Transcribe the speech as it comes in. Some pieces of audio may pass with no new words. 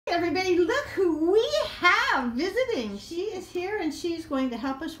Everybody, look who we have visiting. She is here and she's going to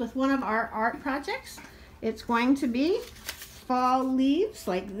help us with one of our art projects. It's going to be fall leaves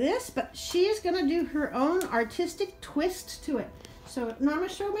like this, but she's going to do her own artistic twist to it. So Norma,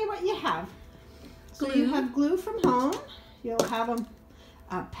 show me what you have. Glue. So you have glue from home. You'll have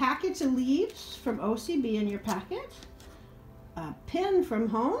a package of leaves from OCB in your packet, a pen from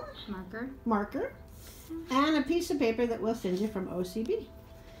home, marker, and a piece of paper that we'll send you from OCB.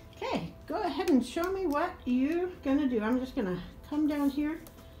 Okay, go ahead and show me what you're gonna do. I'm just gonna come down here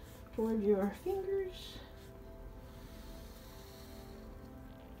toward your fingers.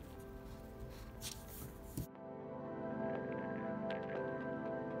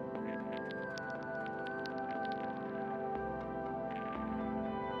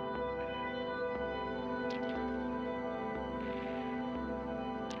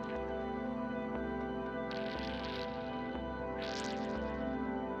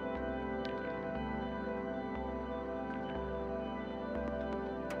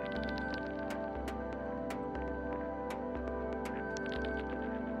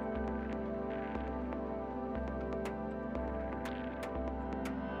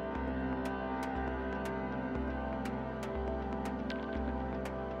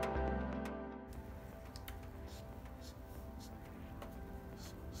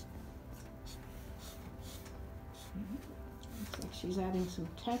 Looks like she's adding some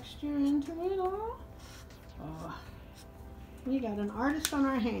texture into it all. Oh, we got an artist on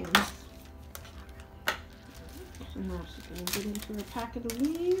our hands. And now she's going to get into her packet of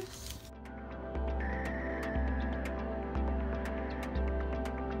leaves.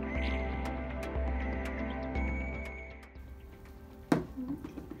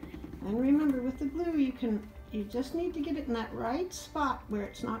 And remember, with the glue, you just need to get it in that right spot where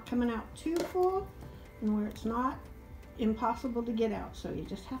it's not coming out too full and where it's not impossible to get out. So you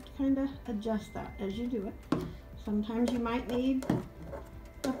just have to kind of adjust that as you do it. Sometimes you might need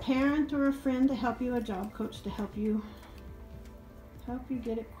a parent or a friend to help you, a job coach to help you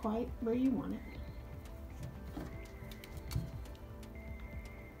get it quite where you want it.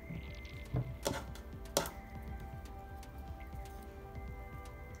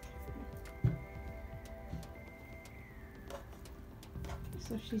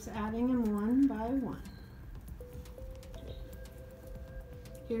 So she's adding them one by one.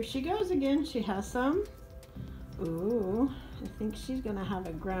 Here she goes again. She has some. Ooh, I think she's gonna have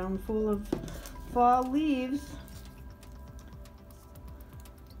a ground full of fall leaves.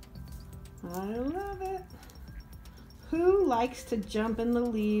 I love it. Who likes to jump in the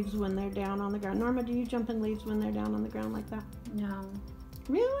leaves when they're down on the ground? Norma, do you jump in leaves when they're down on the ground like that? No.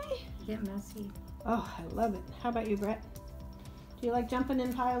 Really? Get messy. Oh, I love it. How about you, Brett? Do you like jumping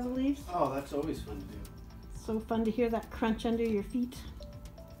in piles of leaves? Oh, that's always fun to do. So fun to hear that crunch under your feet.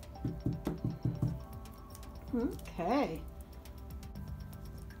 Okay.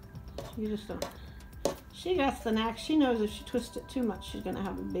 You just don't. She got the knack. She knows if she twists it too much, she's going to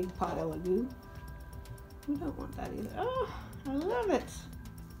have a big pile of goo. We don't want that either. Oh, I love it.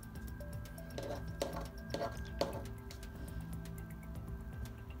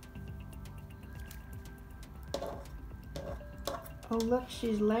 Oh, look,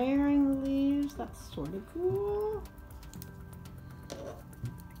 she's layering the leaves. That's sort of cool.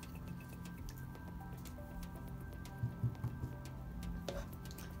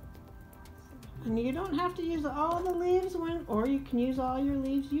 And you don't have to use all the leaves or you can use all your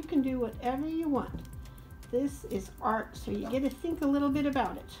leaves. You can do whatever you want. This is art, so you get to think a little bit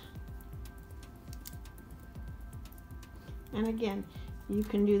about it. And again, you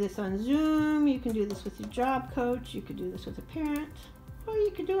can do this on Zoom, you can do this with your job coach, you could do this with a parent, or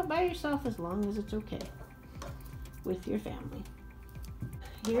you could do it by yourself as long as it's okay with your family.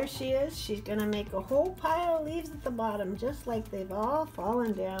 Here she is. She's gonna make a whole pile of leaves at the bottom, just like they've all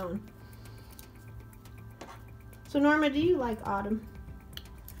fallen down. So Norma, do you like autumn?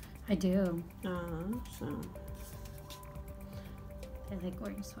 I do. So. I like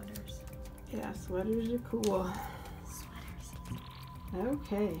wearing sweaters. Yeah, sweaters are cool.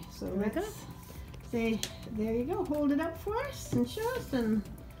 Okay, so let's say, there you go, hold it up for us and show us, and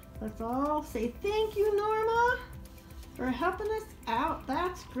let's all say thank you, Norma, for helping us out.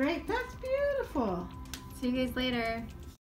 That's great. That's beautiful. See you guys later.